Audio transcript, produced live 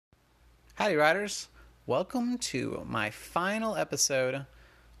Howdy, riders. Welcome to my final episode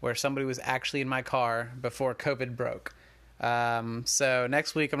where somebody was actually in my car before COVID broke. So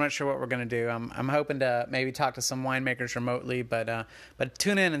next week, I'm not sure what we're going to do. I'm hoping to maybe talk to some winemakers remotely, but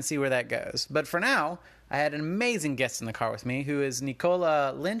tune in and see where that goes. But for now, I had an amazing guest in the car with me, who is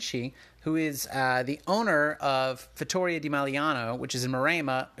Nicola Lenci, who is the owner of Fattoria di Magliano, which is in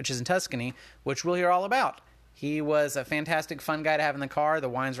Maremma, which is in Tuscany, which we'll hear all about. He was a fantastic, fun guy to have in the car. The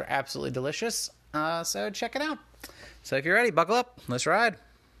wines were absolutely delicious, so check it out. So if you're ready, buckle up. Let's ride.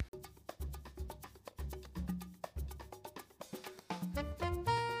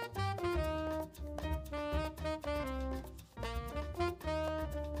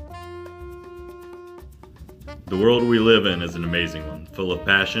 The world we live in is an amazing one, full of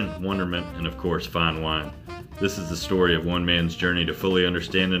passion, wonderment, and of course, fine wine. This is the story of one man's journey to fully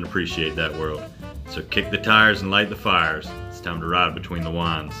understand and appreciate that world. So kick the tires and light the fires. It's time to ride between the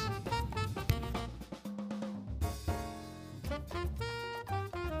wines.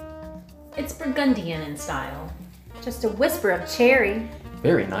 It's Burgundian in style. Just a whisper of cherry.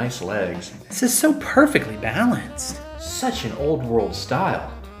 Very nice legs. This is so perfectly balanced. Such an old world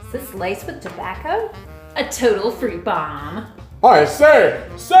style. Is this laced with tobacco? A total fruit bomb. I say,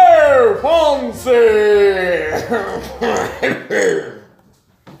 Sir Fonzie!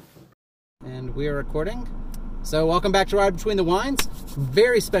 And we are recording. So welcome back to Ride Between the Wines.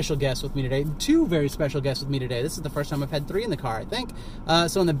 Very special guests with me today. Two very special guests with me today. This is the first time I've had three in the car, I think.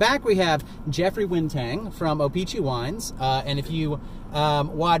 So in the back we have Jeffrey Wintang from O-Pee-Chee Wines. And if you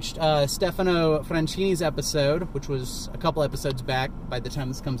watched Stefano Francini's episode, which was a couple episodes back by the time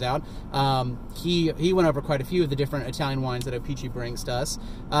this comes out, he went over quite a few of the different Italian wines that O-Pee-Chee brings to us.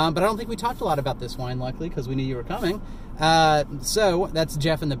 But I don't think we talked a lot about this wine, luckily, because we knew you were coming. So that's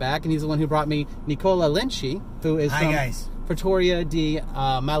Jeff in the back, and he's the one who brought me Nicola Lenci, who is from Fattoria di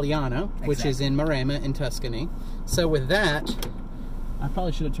Magliano, which is in Maremma in Tuscany. So with that, I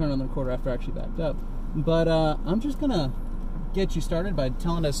probably should have turned on the recorder after I actually backed up. But I'm just going to get you started by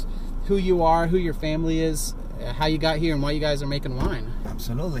telling us who you are, who your family is, how you got here, and why you guys are making wine.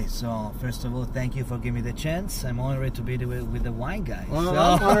 Absolutely. So, first of all, thank you for giving me the chance. I'm honored to be with the wine guys. Well,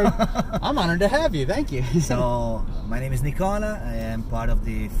 I'm honored to have you. Thank you. So, my name is Nicola. I am part of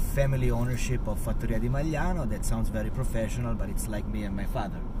the family ownership of Fattoria di Magliano. That sounds very professional, but it's like me and my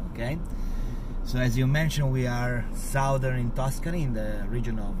father, okay? So, as you mentioned, we are southern in Tuscany, in the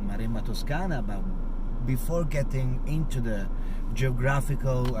region of Maremma, Toscana, but before getting into the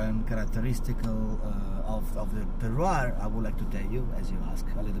geographical and characteristical of the terroir, I would like to tell you, as you ask,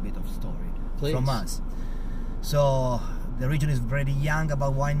 a little bit of story from us. So the region is pretty young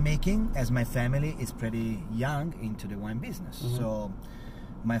about winemaking, as my family is pretty young into the wine business. Mm-hmm. So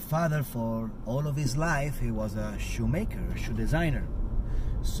my father, for all of his life, he was a shoemaker, a shoe designer.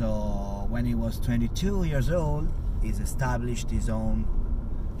 So when he was 22 years old, he's established his own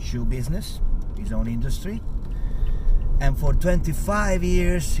shoe business, his own industry. And for 25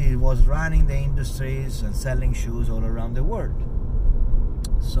 years, he was running the industries and selling shoes all around the world.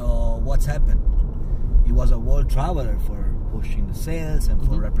 So what's happened? He was a world traveler for pushing the sales and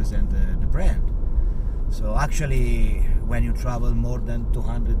for represent the brand. So actually, when you travel more than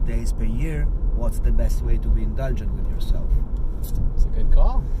 200 days per year, what's the best way to be indulgent with yourself? It's a good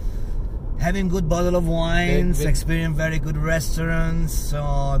call. Having good bottle of wines, experience very good restaurants.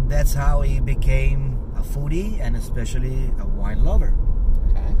 So that's how he became a foodie and especially a wine lover.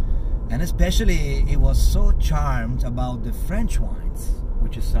 Okay. And especially he was so charmed about the French wines,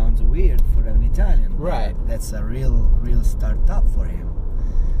 which sounds weird for an Italian. Right. That's a real startup for him.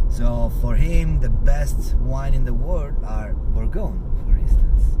 So for him, the best wine in the world are Bourgogne, for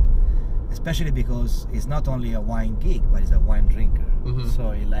instance. Especially because he's not only a wine geek, but he's a wine drinker. Mm-hmm. So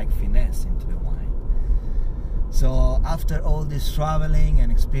he likes finesse into the wine. So after all this traveling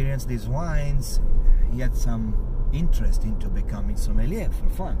and experience these wines, he had some interest into becoming sommelier for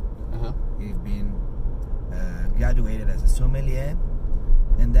fun. Uh-huh. He's been graduated as a sommelier,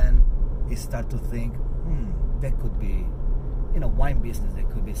 and then he started to think, that could be, wine business, that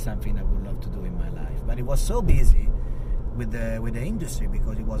could be something I would love to do in my life. But he was so busy with the industry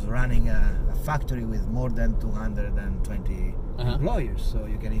because he was running a factory with more than 220 employers. So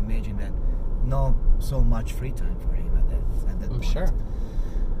you can imagine that not so much free time for him at that point. Sure.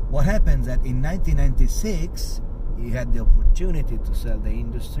 What happens that in 1996 he had the opportunity to sell the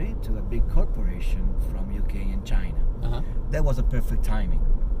industry to a big corporation from UK and China. Uh-huh. That was a perfect timing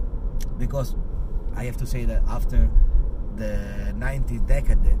because I have to say that after the 90s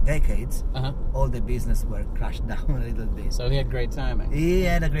decades, all the business were crashed down a little bit. So he had great timing. He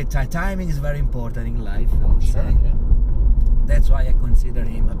had a great time. Timing is very important in life. Sure, yeah. that's why I consider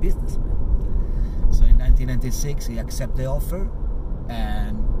him a businessman. So in 1996 he accepted the offer,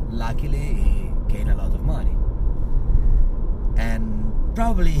 and luckily he gained a lot of money. And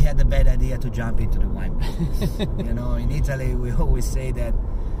probably he had a bad idea to jump into the wine business. You know, in Italy we always say that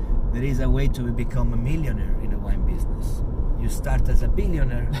there is a way to become a millionaire in the wine business. You start as a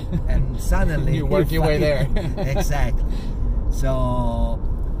billionaire and suddenly you work your way there. Exactly. So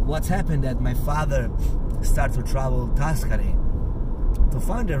what's happened that my father started to travel Tuscany to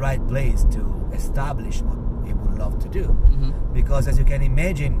find the right place to establish what he would love to do. Because as you can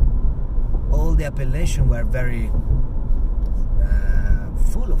imagine, all the appellations were very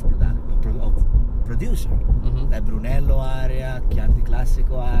full of producer, like Brunello area, Chianti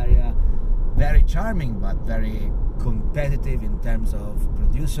Classico area, very charming but very competitive in terms of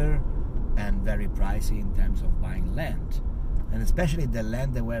producer and very pricey in terms of buying land. And especially the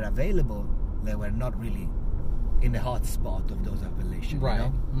land that were available, they were not really in the hot spot of those appellations. Right.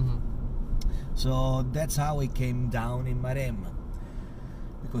 You know? So that's how we came down in Maremma.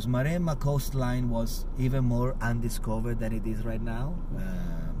 Because Maremma coastline was even more undiscovered than it is right now.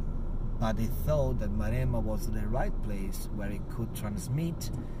 But they thought that Maremma was the right place where it could transmit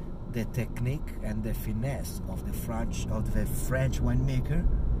the technique and the finesse of the French winemaker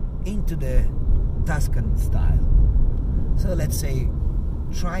into the Tuscan style. So let's say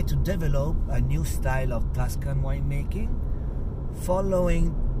try to develop a new style of Tuscan winemaking,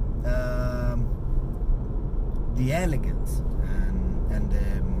 following the elegance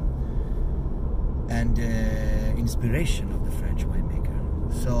and the inspiration of the French winemaker.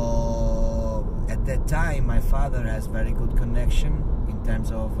 So at that time my father has very good connection in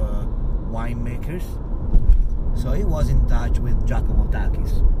terms of winemakers, so he was in touch with Giacomo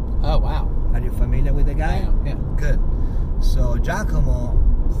Takis. Oh wow. Are you familiar with the guy? I am, yeah. Good. So Giacomo,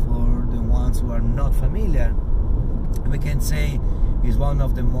 for the ones who are not familiar, we can say he's one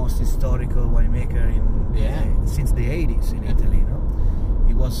of the most historical winemaker since the 80s in Italy. You know?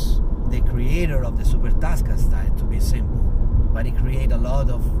 He was the creator of the Super Tuscan style, to be simple, but he created a lot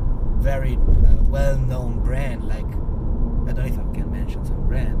of very well-known brand, like, I don't know if I can mention some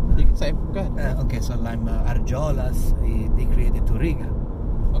brand. You can say, go ahead. Okay, so like Argiolas, he created Touriga.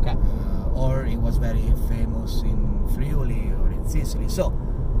 Okay. Or he was very famous in Friuli or in Sicily. So,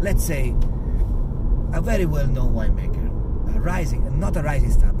 let's say a very well-known winemaker, not a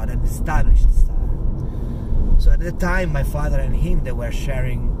rising star, but an established star. So at the time, my father and him, they were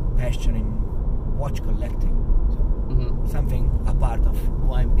sharing passion in watch collecting. So something a part of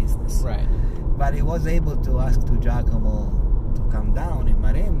wine business. Right. But he was able to ask to Giacomo to come down in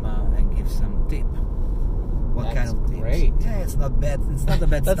Maremma and give some tip. What That's kind of tips? great. Yeah, it's not bad. It's not a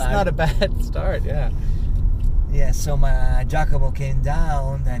bad That's start. not a bad start, yeah. Yeah, so my Giacomo came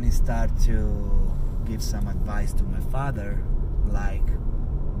down and he started to give some advice to my father, like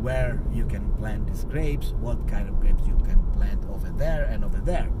where you can plant these grapes, what kind of grapes you can plant over there and over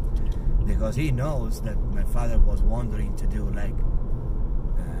there. Because he knows that my father was wanting to do like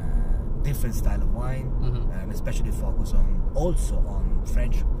different style of wine, and especially focus also on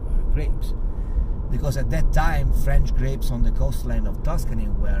French grapes. Because at that time, French grapes on the coastline of Tuscany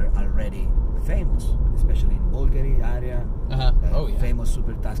were already famous, especially in Bulgari area, famous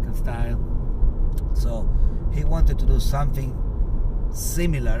Super Tuscan style. So he wanted to do something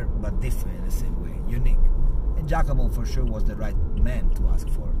similar but different in the same way, unique. And Giacomo for sure was the right man to ask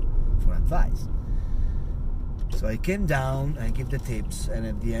for advice. So I came down and gave the tips, and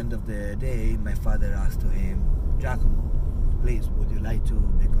at the end of the day, my father asked to him, Giacomo, please, would you like to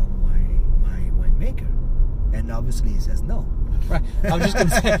become my winemaker? And obviously he says no. Right. I was just going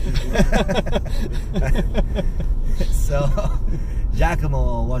to say. So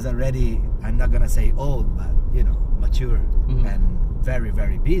Giacomo was already, I'm not going to say old, but you know, mature and very,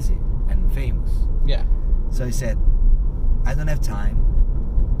 very busy and famous. Yeah. So he said, I don't have time.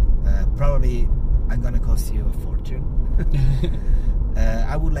 Probably I'm going to cost you a fortune.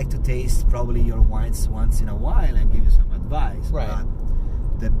 I would like to taste probably your wines once in a while and give you some advice. Right. But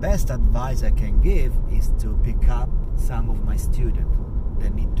the best advice I can give is to pick up some of my students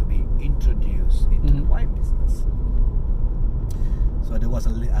that need to be introduced into the wine business. So there was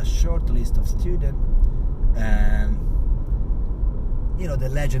a short list of students, and you know, the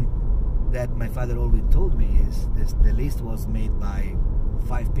legend that my father always told me is the list was made by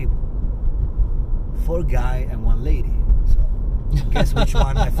 5 people, 4 guys and 1 lady. So guess which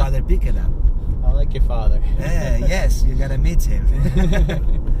one my father picked up? I like your father. Yes, you gotta meet him.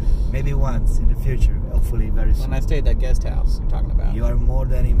 Maybe once in the future, hopefully very soon. When I stayed at that guest house you're talking about. You are more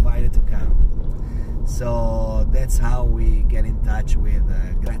than invited to come. So that's how we get in touch with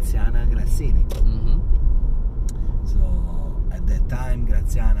Graziana Grassini. So that time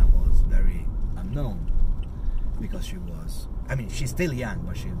Graziana was very unknown because she was, I mean, she's still young,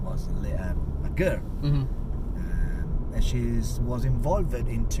 but she was a girl. Mm-hmm. And she was involved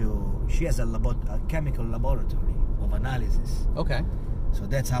into, she has a chemical laboratory of analysis. Okay. So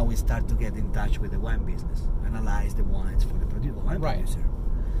that's how we start to get in touch with the wine business, analyze the wines for the wine producer.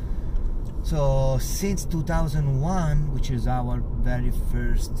 So since 2001, which is our very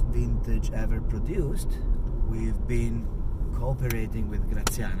first vintage ever produced, we've been cooperating with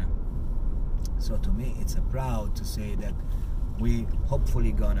Graziana. So to me, it's a proud to say that we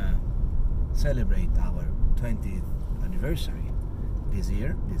hopefully gonna celebrate our 20th anniversary this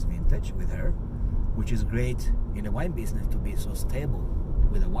year, this vintage with her, which is great in the wine business to be so stable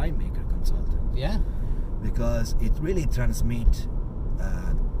with a winemaker consultant. Yeah. Because it really transmits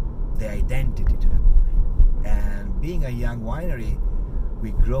the identity to the wine. And being a young winery,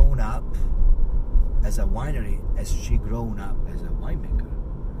 we grown up as a winery as she grown up as a winemaker.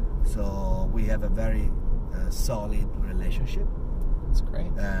 So we have a very solid relationship. That's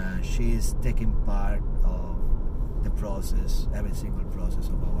great. She's taking part of the process, every single process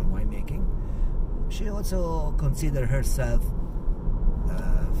of our winemaking. She also considers herself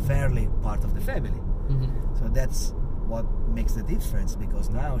fairly part of the family. Mm-hmm. So that's what makes the difference, because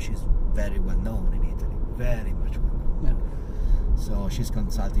now she's very well known in Italy, very much well known. Yeah. So she's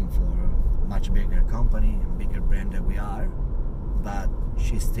consulting for a much bigger company, a bigger brand than we are, but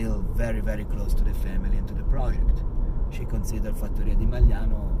she's still very, very close to the family and to the project. She considers Fattoria di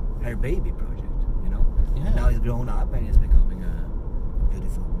Magliano her baby project, you know? Yeah. Now he's grown up and he's becoming a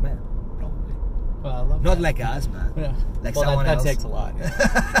beautiful man, probably. Well, I love Not that. like us, but Yeah. like Well, someone that else. takes a lot.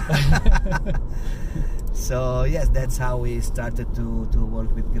 Yeah. So yes, that's how we started to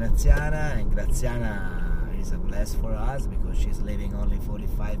work with Graziana, and Graziana is a bless for us because she's living only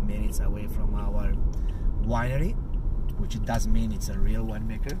 45 minutes away from our winery, which does mean it's a real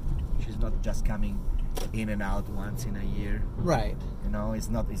winemaker. She's not just coming in and out once in a year. Right. You know, it's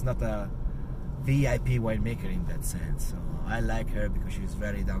not a VIP winemaker in that sense. So I like her because she's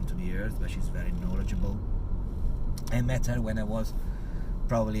very down to the earth, but she's very knowledgeable. I met her when I was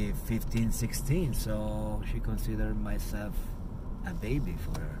probably 15, 16, so she considered myself a baby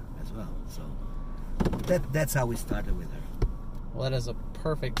for her as well. So that's how we started with her. Well, that is a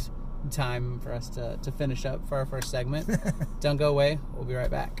perfect time for us to finish up for our first segment. Don't go away. We'll be right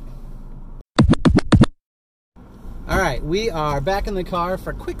back. All right, we are back in the car for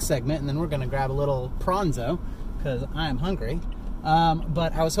a quick segment, and then we're going to grab a little pranzo because I am hungry.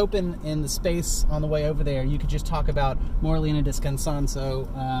 But I was hoping in the space on the way over there, you could just talk about Morellino di Scanzano,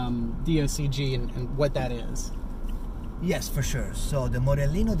 DOCG, and what that is. Yes, for sure. So the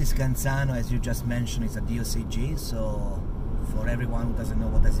Morellino di Scanzano, as you just mentioned, is a DOCG. So for everyone who doesn't know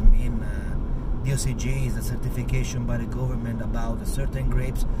what does it mean, DOCG is a certification by the government about a certain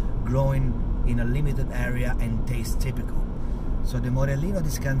grapes growing in a limited area and taste typical. So the Morellino di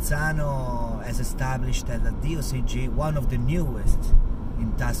Scanzano has established as a DOCG, one of the newest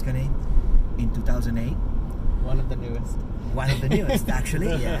in Tuscany in 2008. One of the newest. One of the newest, actually,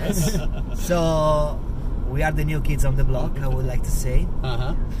 yes. So we are the new kids on the block, I would like to say.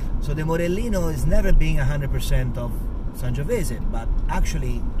 Uh-huh. So the Morellino is never being 100% of Sangiovese, but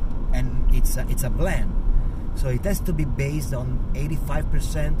actually, and it's a blend. So it has to be based on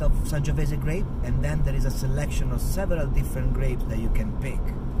 85% of Sangiovese grape, and then there is a selection of several different grapes that you can pick.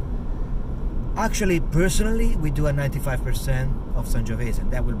 Actually, personally, we do a 95% of Sangiovese,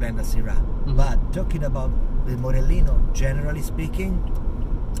 and that will blend a Syrah. Mm-hmm. But talking about the Morellino, generally speaking,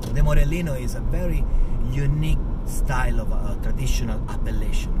 the Morellino is a very unique style of a traditional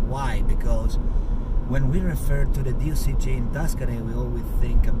appellation. Why? Because when we refer to the DOCG in Tuscany, we always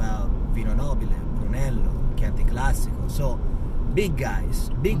think about Vino Nobile, Brunello, Chianti Classico. So big guys,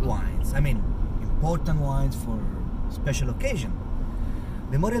 big wines. I mean, important wines for special occasion.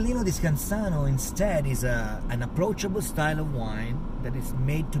 The Morellino di Scanzano instead is an approachable style of wine that is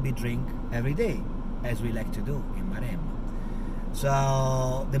made to be drink every day, as we like to do in Maremma.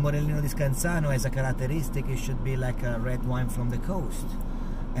 So the Morellino di Scanzano has a characteristic, it should be like a red wine from the coast.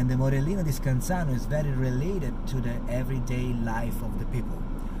 And the Morellino di Scanzano is very related to the everyday life of the people.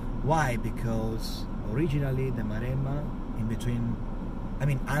 Why? Because originally the Maremma, in between, I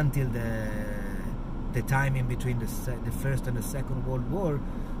mean, until the time in between the First and the Second World War,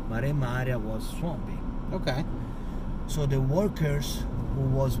 Maremma area was swampy. Okay. So the workers who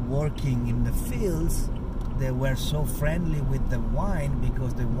was working in the fields, they were so friendly with the wine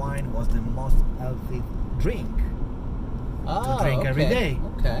because the wine was the most healthy drink to drink every day.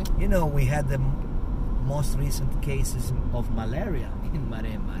 Okay. You know, we had the most recent cases of malaria in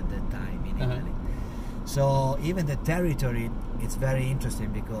Maremma at that time in Italy. So even the territory it's very interesting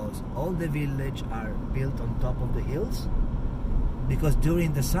because all the village are built on top of the hills, because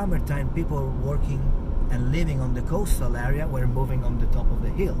during the summertime people working and living on the coastal area were moving on the top of the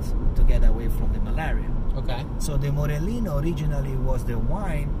hills to get away from the malaria. Okay. So the Morellino originally was the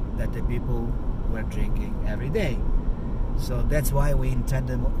wine that the people were drinking every day. So that's why we intend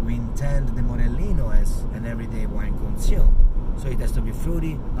the Morellino as an everyday wine consumed. So it has to be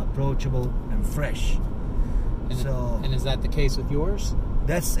fruity, approachable, and fresh. And is that the case with yours?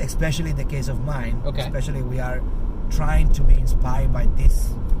 That's especially the case of mine. Okay. Especially we are trying to be inspired by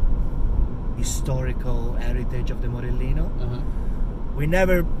this historical heritage of the Morellino. Uh-huh. We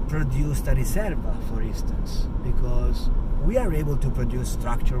never produced a Riserva, for instance, because we are able to produce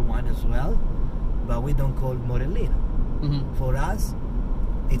structured wine as well, but we don't call Morellino. Mm-hmm. For us,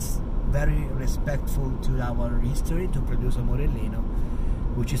 it's very respectful to our history to produce a Morellino,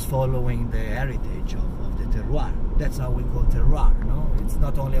 which is following the heritage of the terroir. That's how we call terroir, no? It's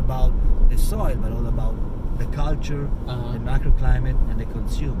not only about the soil, but all about the culture, the microclimate, and the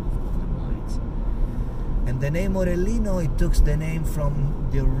consume of the wines. And the name Morellino, it took the name from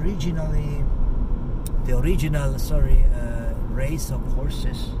the original race of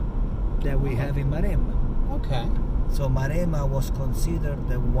horses that we have in Maremma. Okay. So Maremma was considered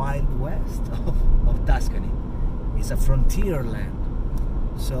the Wild West of Tuscany. It's a frontier land.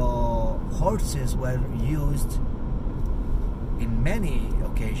 So horses were used in many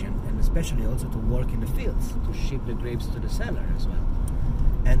occasions, and especially also to work in the fields, to ship the grapes to the cellar as well.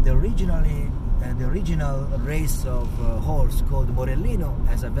 And the original race of horse called Morellino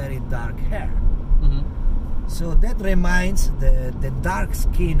has a very dark hair. Mm-hmm. So that reminds the dark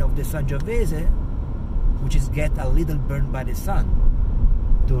skin of the Sangiovese, which is get a little burned by the sun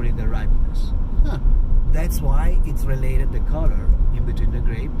during the ripeness. Huh. That's why it's related the color in between the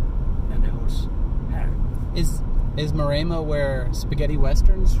grape and the horse hair. Is Maremma where spaghetti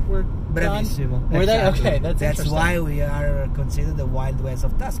westerns were Bravissimo. done? Were Exactly. they? Okay, that's interesting. why we are considered the Wild West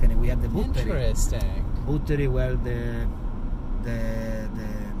of Tuscany. We have the Butteri. Interesting. Butteri were the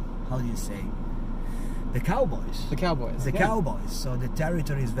how do you say? The cowboys. The cowboys. The yeah. cowboys. So the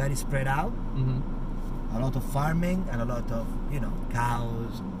territory is very spread out. Mm-hmm. A lot of farming and a lot of,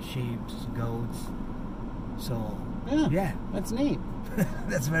 cows and sheep, goats. So, yeah. That's neat.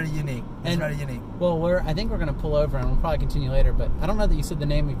 That's very unique. It's very unique. Well, I think we're going to pull over and we'll probably continue later, but I don't know that you said the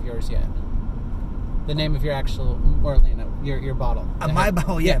name of yours yet. The name of your actual Morellino, your bottle. My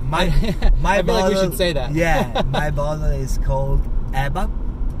bottle, yeah. My I feel bottle, like we should say that. Yeah, my bottle is called Heba.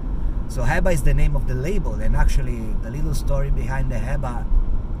 So Heba is the name of the label, and actually the little story behind the Heba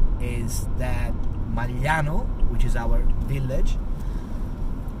is that Magliano, which is our village,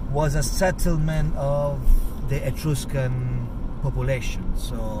 was a settlement of the Etruscan population.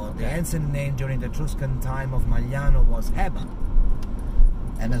 So the ancient name during the Etruscan time of Magliano was Heba.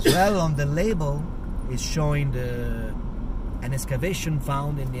 And as well on the label is showing an excavation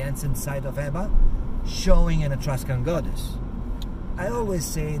found in the ancient site of Heba showing an Etruscan goddess. I always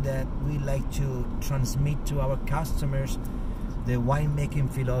say that we like to transmit to our customers the winemaking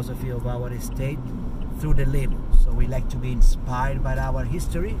philosophy of our estate through the label. So we like to be inspired by our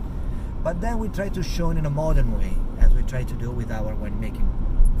history, but then we try to show it in a modern way, as we try to do with our winemaking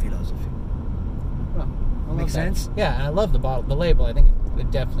philosophy. Well, I Make love that. sense? Yeah, and I love the label. I think it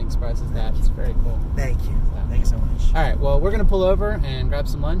definitely expresses that. It's very cool. Thank you. Thank you so much. All right, well, we're going to pull over and grab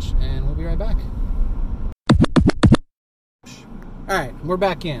some lunch, and we'll be right back. All right, we're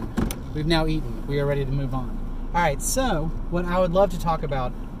back in. We've now eaten. We are ready to move on. All right, so what I would love to talk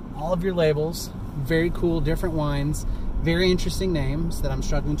about, all of your labels, very cool, different wines, very interesting names that I'm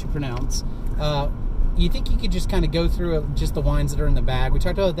struggling to pronounce. You think you could just kind of go through just the wines that are in the bag? We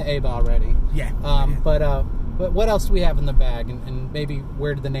talked about the Heba already. Yeah. But what else do we have in the bag, and maybe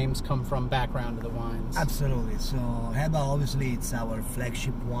where do the names come from, background of the wines? Absolutely. So Heba, obviously, it's our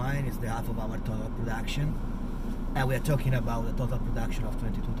flagship wine. It's the half of our total production. And we are talking about the total production of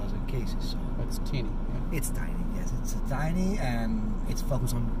 22,000 cases. So It's teeny. Yeah. it's tiny, yes. It's tiny, and it's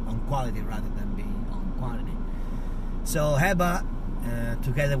focused on quality rather than being on quantity. So Heba,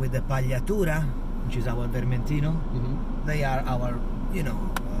 together with the Pagliatura, which is our Vermentino, they are our,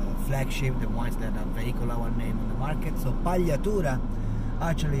 flagship, the wines that vehicle our name on the market. So Pagliatura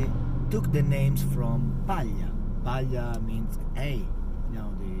actually took the names from Paglia. Paglia means hay,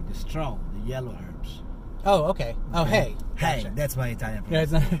 the straw, the yellow herbs. Oh, okay. Oh, hey. Hey, Gotcha. that's my Italian Yeah,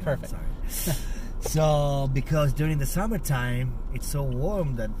 it's pronunciation. not perfect. Sorry. So, because during the summertime, it's so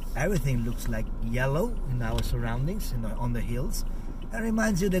warm that everything looks like yellow in our surroundings, on the hills. It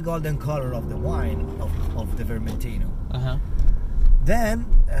reminds you the golden color of the wine, of the Vermentino. Uh-huh. Then,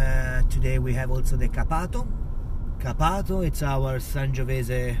 today we have also the Capato, Capato, it's our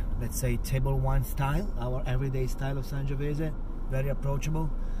Sangiovese, let's say, table wine style, our everyday style of Sangiovese, very approachable.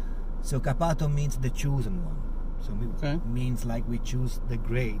 So Capato means the chosen one. So it means like we choose the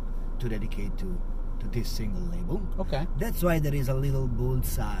grape to dedicate to this single label. Okay. That's why there is a little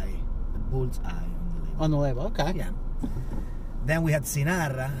bullseye on the label. On the label, okay. Yeah. Then we had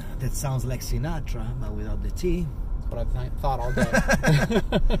Sinarra, that sounds like Sinatra, but without the T. That's what I've thought all day.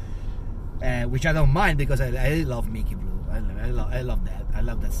 Which I don't mind because I love Mickey Blue. I love that. I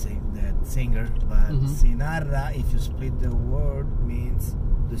love that singer. But Sinarra, if you split the word, means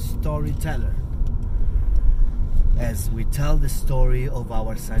the storyteller. As we tell the story of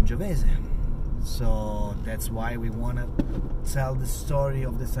our Sangiovese. So that's why we want to tell the story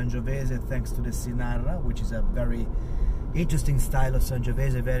of the Sangiovese thanks to the Sinarra, which is a very interesting style of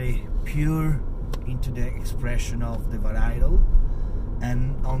Sangiovese, very pure into the expression of the varietal.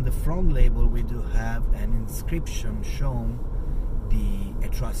 And on the front label we do have an inscription showing the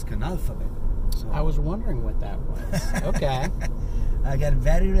Etruscan alphabet. So I was wondering what that was. Okay. Again,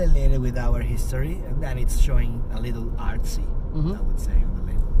 very related with our history, and then it's showing a little artsy, I would say, on the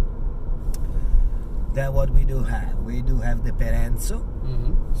label. Then what we do have? We do have the Perenzo.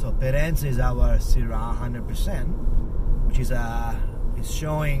 So Perenzo is our Syrah 100%, which is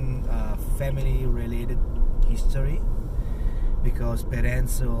showing family-related history, because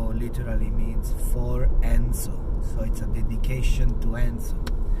Perenzo literally means for Enzo. So it's a dedication to Enzo.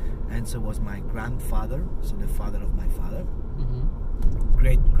 Enzo was my grandfather, so the father of my father.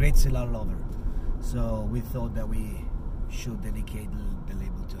 Great Syrah lover. So we thought that we should dedicate the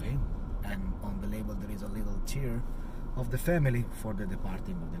label to him. And on the label there is a little tear of the family for the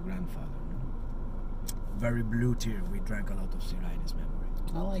departing of the grandfather. Very blue tear. We drank a lot of Syrah in his memory.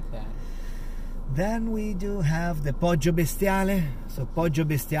 I like that. Then we do have the Poggio Bestiale. So Poggio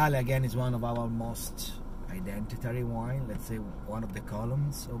Bestiale again is one of our most identitary wine, let's say one of the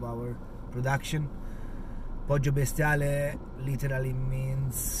columns of our production. Poggio Bestiale literally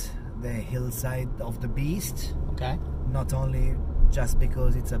means the hillside of the beast. Okay. Not only just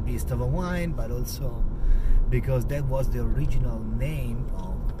because it's a beast of a wine, but also because that was the original name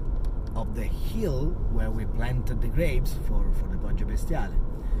of the hill where we planted the grapes for the Poggio Bestiale.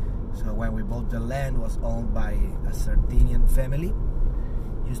 So when we bought the land, it was owned by a Sardinian family.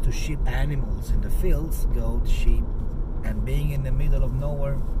 Used to ship animals in the fields, goat, sheep, and being in the middle of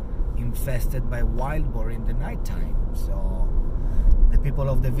nowhere, infested by wild boar in the nighttime. So the people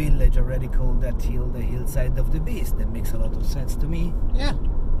of the village already called that hill the hillside of the beast. That makes a lot of sense to me. Yeah.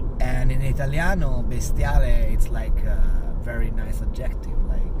 And in Italiano, bestiale, it's like a very nice adjective.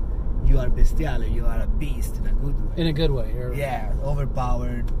 Like, you are bestiale, you are a beast in a good way. In a good way. Yeah,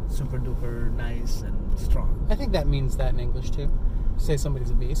 overpowered, super duper nice and strong. I think that means that in English too. Say somebody's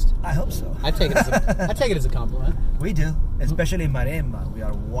a beast. I hope so. I take it as a compliment. We do, especially in Maremma. We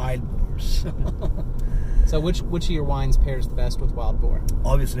are wild boars. So which of your wines pairs the best with wild boar?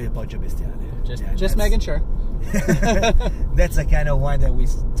 Obviously, Poggio Bestiale. Just making sure. That's the kind of wine that we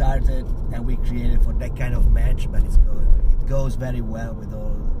started and we created for that kind of match, but it goes very well with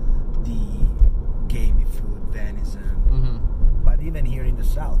all the gamey food, venison. But even here in the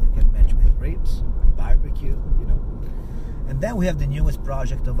south, you can match with ribs, barbecue, And then we have the newest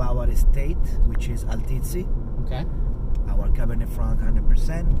project of our estate, which is Altizi. Okay. Our Cabernet Franc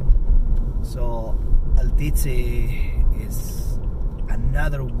 100%. So Altizi is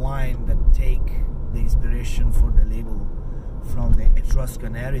another wine that take the inspiration for the label from the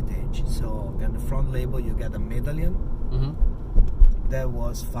Etruscan heritage. So on the front label you get a medallion that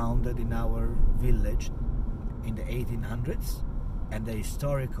was founded in our village in the 1800s, and the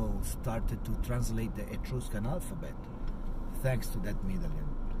historical started to translate the Etruscan alphabet thanks to that medallion.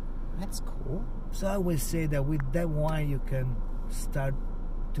 That's cool. So I will say that with that wine you can start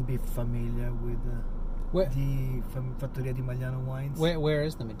to be familiar with the Fattoria di Magliano wines. Where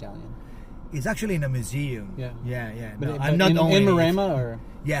is the medallion? It's actually in a museum. Yeah. No, But I'm not in Maremma, or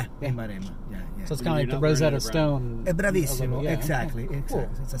yeah, in Maremma. Yeah. so it's kind of like the Rosetta Stone. Bravissimo, Yeah. exactly. Cool.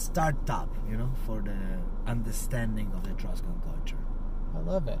 It's a start-up, for the understanding of the Etruscan culture. I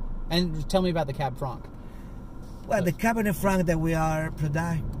love it. And tell me about the Cab Franc. Well, the Cabernet Franc that we are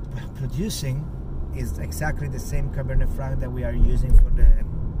producing is exactly the same Cabernet Franc that we are using for the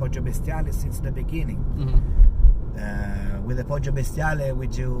Poggio Bestiale since the beginning. With the Poggio Bestiale, we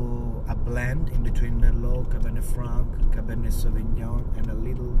do a blend in between Merlot, Cabernet Franc, Cabernet Sauvignon, and a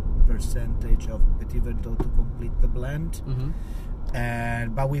little percentage of Petit Verdot to complete the blend.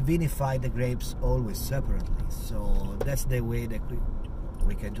 But we vinify the grapes always separately. So that's the way that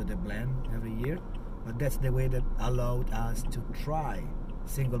we can do the blend every year. But that's the way that allowed us to try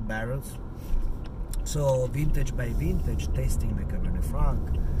single barrels So vintage by vintage, tasting the Cabernet Franc,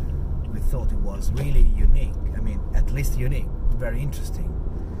 we thought it was really unique. I mean, at least unique, very interesting.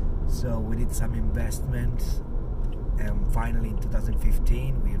 So we did some investments, and finally in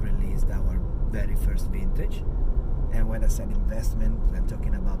 2015 we released our very first vintage. And when I said investment, I'm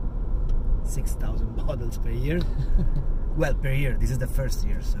talking about 6,000 bottles per year. Well, per year. This is the first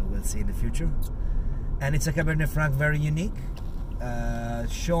year, so we'll see in the future. And it's a Cabernet Franc very unique,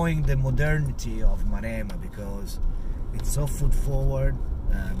 showing the modernity of Maremma because it's so food forward,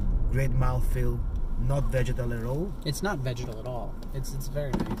 great mouthfeel, not vegetal at all. It's not vegetal at all. It's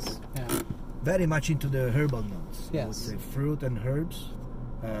very nice. Yeah. Very much into the herbal notes. Yes. I would say fruit and herbs.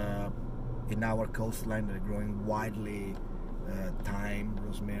 In our coastline, they're growing widely. Thyme,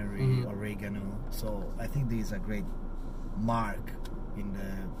 rosemary, oregano. So I think this is a great mark in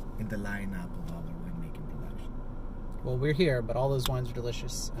the lineup of our winemaking production. Well, we're here, but all those wines are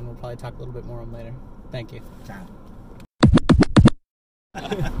delicious, and we'll probably talk a little bit more on them later. Thank you. Ciao.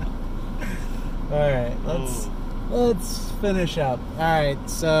 All right, let's finish up. All right,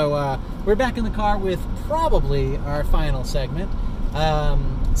 so we're back in the car with probably our final segment.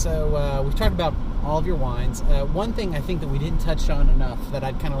 We've talked about all of your wines. One thing I think that we didn't touch on enough that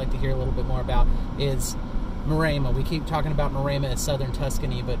I'd kind of like to hear a little bit more about is Maremma. We keep talking about Maremma as southern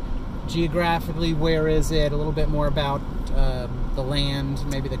Tuscany, but geographically, where is it? A little bit more about the land,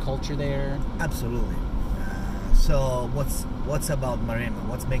 maybe the culture there. Absolutely. So what's about Maremma?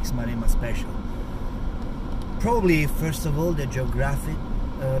 What makes Maremma special? Probably, first of all, the geographic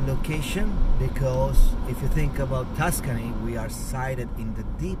location, because if you think about Tuscany, we are sited in the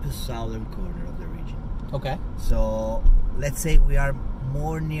deepest southern corner of the region. Okay. So let's say we are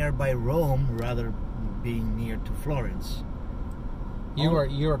more nearby Rome rather being near to Florence. You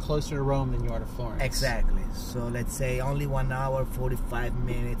are closer to Rome than you are to Florence. Exactly. So let's say only 1 hour 45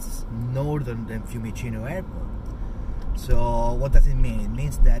 minutes northern than Fiumicino Airport. So what does it mean? It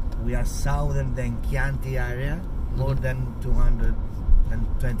means that we are southern than Chianti area, more than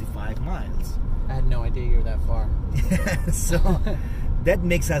 225 miles. I had no idea you were that far. So that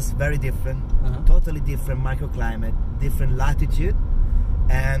makes us very different, totally different microclimate, different latitude,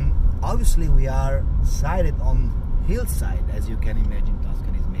 and obviously we are sited on hillside, as you can imagine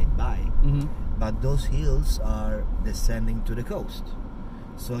Tuscany is made by, but those hills are descending to the coast.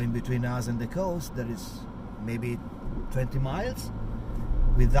 So in between us and the coast there is maybe 20 miles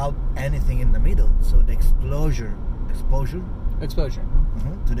without anything in the middle. So the exposure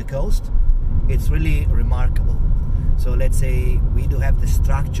to the coast, it's really remarkable. So let's say we do have the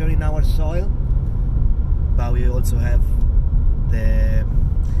structure in our soil, but we also have the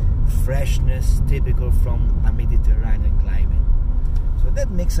freshness typical from a Mediterranean climate. So that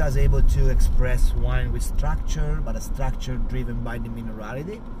makes us able to express wine with structure, but a structure driven by the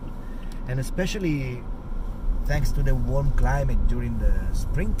minerality, and especially thanks to the warm climate during the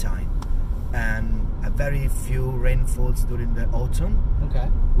springtime and a very few rainfalls during the autumn,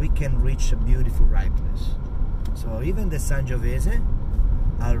 we can reach a beautiful ripeness. So even the Sangiovese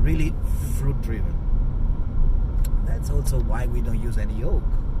are really fruit driven. That's also why we don't use any oak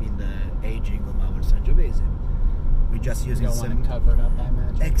in the aging of our Sangiovese. We just use cement covered up, I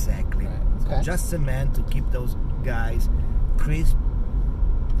imagine. Exactly. Right. So just cement to keep those guys crisp,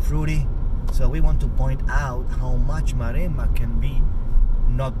 fruity. So we want to point out how much Maremma can be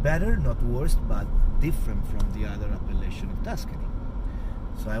not better, not worse, but different from the other appellation of Tuscany.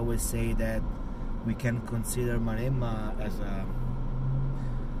 So I always say that we can consider Maremma as a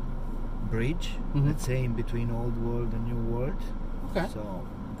bridge, let's say, in between Old World and New World. Okay. So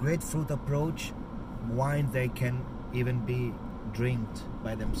great fruit approach, wines they can even be drinked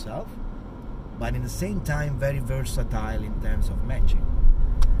by themselves, but in the same time very versatile in terms of matching.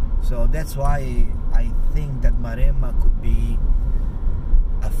 So that's why I think that Maremma could be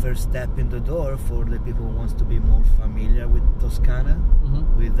a first step in the door for the people who wants to be more familiar with Toscana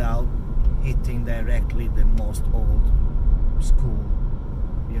without hitting directly the most old school,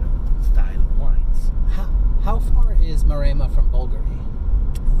 style of wines. How far is Maremma from Bulgari?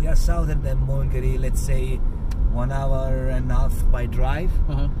 We are southern than Bulgari, let's say 1 hour and a half by drive,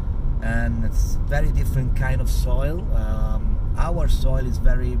 and it's very different kind of soil. Our soil is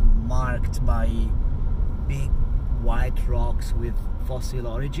very marked by big white rocks with fossil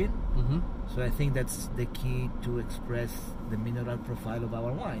origin. So I think that's the key to express the mineral profile of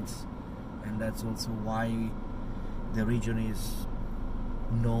our wines, and that's also why the region is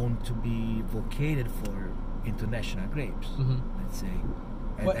known to be vocated for international grapes, let's say.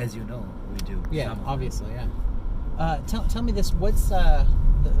 And as you know, we do. Yeah, obviously, yeah. Tell me this, what's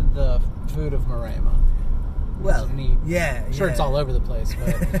the food of Maremma? Well, sure, it's all over the place,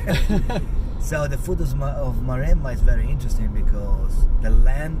 but So the food of Maremma is very interesting because the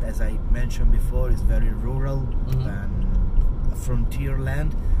land, as I mentioned before, is very rural and frontier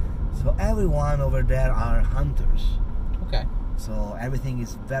land. So everyone over there are hunters. Okay. So everything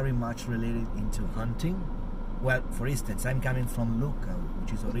is very much related into hunting. Well, for instance, I'm coming from Lucca,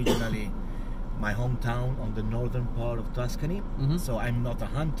 which is originally my hometown on the northern part of Tuscany. So I'm not a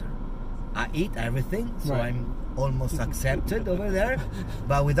hunter. I eat everything, so Right. I'm almost accepted over there.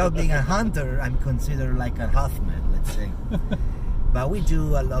 But without being a hunter, I'm considered like a half-man, let's say. But we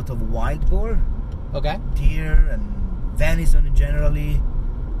do a lot of wild boar, Okay. deer, and venison generally,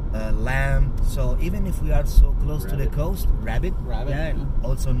 lamb. So even if we are so close to the coast, rabbit, Rabbit, yeah.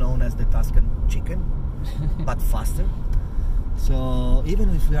 also known as the Tuscan chicken, but faster. So even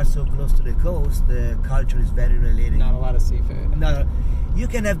if we are so close to the coast, the culture is very related. Not a lot of seafood. No, you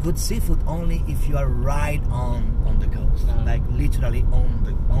can have good seafood only if you are right on the coast, like literally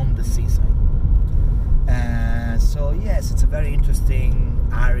on the seaside. So yes, it's a very interesting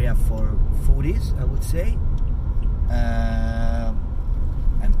area for foodies, I would say.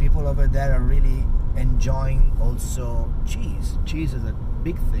 And people over there are really enjoying also cheese. Cheese is a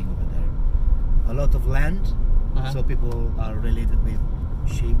big thing over there. A lot of land, so people are related with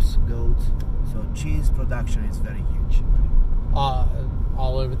sheep, goats. So cheese production is very huge.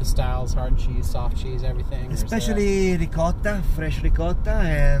 All over the styles, hard cheese, soft cheese, everything. Or is there- Especially ricotta, fresh ricotta,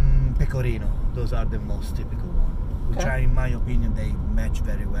 and pecorino. Those are the most typical ones, which are, in my opinion, they match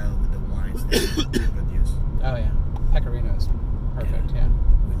very well with the wines that we produce. Oh yeah, Pecorino's perfect. Yeah.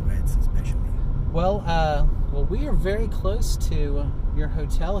 With reds especially. Well, we are very close to your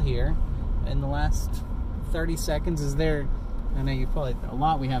hotel here. In the last 30 seconds, is there? I know you probably a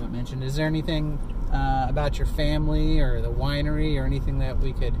lot we haven't mentioned. Is there anything about your family or the winery or anything that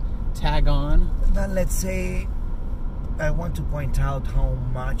we could tag on? Then let's say I want to point out how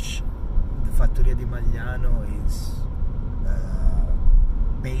much the Fattoria di Magliano is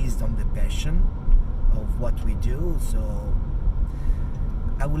based on the passion of what we do. So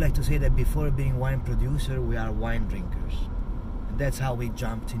I would like to say that before being wine producer, we are wine drinkers. And that's how we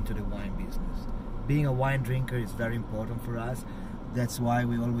jumped into the wine business. Being a wine drinker is very important for us. That's why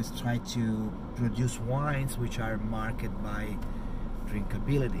we always try to produce wines which are marked by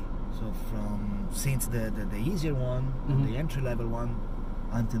drinkability. So since the easier one, the entry level one,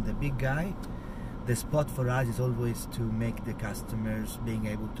 until the big guy, the spot for us is always to make the customers being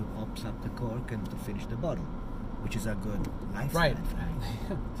able to open up the cork and to finish the bottle, which is a good lifestyle. Right.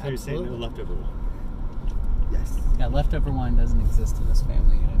 So you're saying no leftover wine? Yes. Yeah, leftover wine doesn't exist in this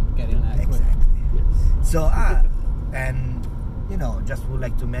family. I'm getting that quick. Exactly. Yes. So, and just would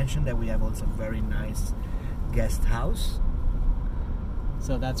like to mention that we have also a very nice guest house.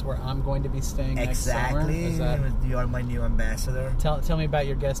 So that's where I'm going to be staying next summer. Exactly. Is that, You are my new ambassador. tell me about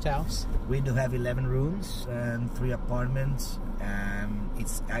your guest house. We do have 11 rooms and 3 apartments.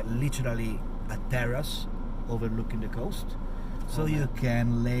 It's literally a terrace overlooking the coast. So you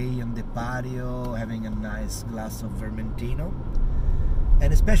can lay on the patio having a nice glass of Vermentino.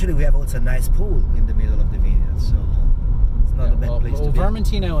 And especially we have also a nice pool in the middle of the vineyard. So it's not a bad place to be.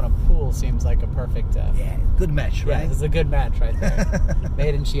 Vermentino and a pool seems like a perfect... Yeah, good match, Yeah, right? this is a good match right there.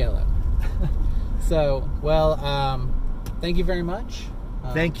 Made in Cielo. So, well, thank you very much.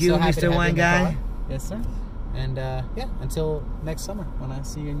 Thank you, so happy to Mr. have you Wine in the Guy. car. Yes, sir. And until next summer when I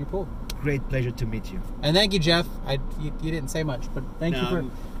see you in your pool. Great pleasure to meet you. And thank you, Jeff. You didn't say much, but thank you No, for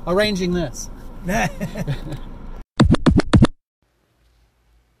arranging this.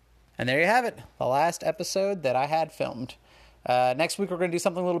 And there you have it, the last episode that I had filmed. Next week we're going to do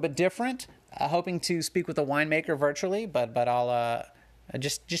something a little bit different, hoping to speak with a winemaker virtually, but I'll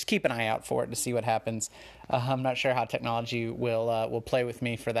just keep an eye out for it to see what happens. I'm not sure how technology will play with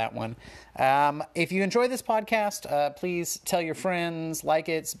me for that one. If you enjoy this podcast, please tell your friends, like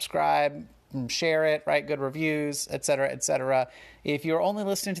it, subscribe, share it, write good reviews, etc., etc. If you're only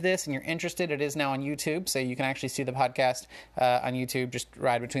listening to this and you're interested, it is now on YouTube, so you can actually see the podcast on YouTube. Just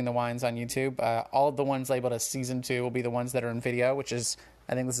Ride Between the Wines on YouTube. All of the ones labeled as Season 2 will be the ones that are in video, which is,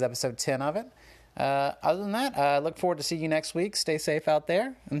 I think this is episode 10 of it. Other than that, I look forward to seeing you next week. Stay safe out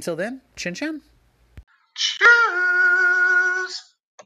there. Until then, chin chin. Cheers!